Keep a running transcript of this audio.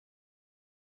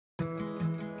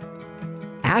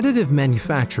Additive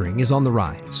manufacturing is on the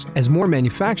rise as more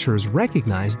manufacturers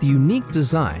recognize the unique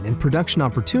design and production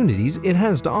opportunities it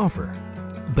has to offer.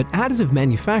 But additive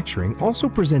manufacturing also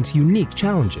presents unique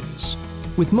challenges.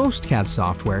 With most CAD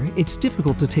software, it's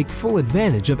difficult to take full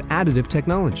advantage of additive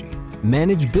technology,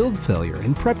 manage build failure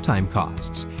and prep time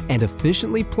costs, and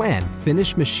efficiently plan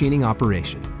finished machining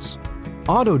operations.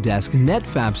 Autodesk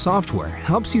Netfabb software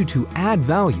helps you to add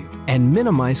value and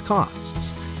minimize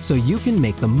costs, so you can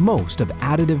make the most of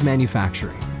additive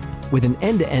manufacturing with an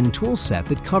end-to-end tool set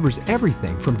that covers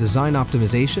everything from design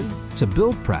optimization to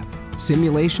build prep,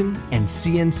 simulation, and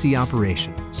CNC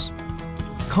operations.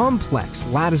 Complex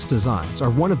lattice designs are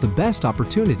one of the best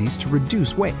opportunities to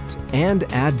reduce weight and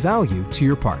add value to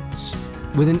your parts.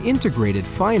 With an integrated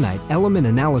finite element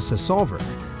analysis solver,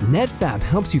 Netfabb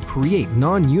helps you create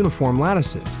non-uniform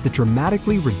lattices that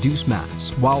dramatically reduce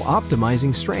mass while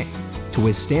optimizing strain to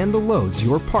withstand the loads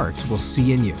your parts will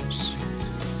see in use.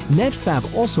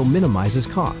 Netfabb also minimizes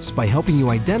costs by helping you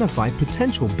identify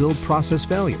potential build process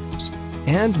failures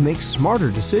and make smarter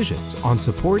decisions on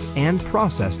support and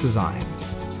process design.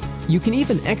 You can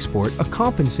even export a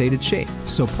compensated shape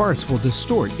so parts will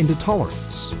distort into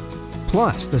tolerance.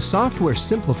 Plus, the software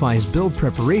simplifies build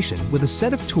preparation with a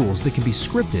set of tools that can be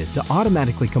scripted to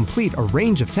automatically complete a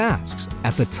range of tasks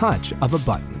at the touch of a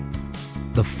button.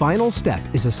 The final step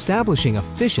is establishing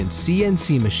efficient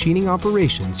CNC machining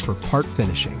operations for part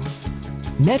finishing.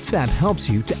 Netfabb helps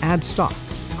you to add stock,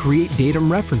 create datum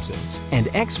references, and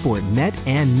export net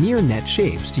and near net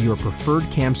shapes to your preferred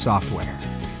CAM software,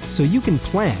 so you can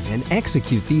plan and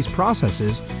execute these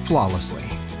processes flawlessly.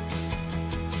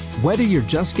 Whether you're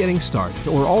just getting started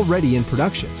or already in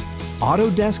production,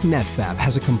 Autodesk Netfabb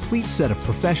has a complete set of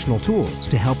professional tools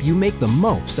to help you make the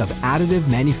most of additive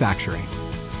manufacturing.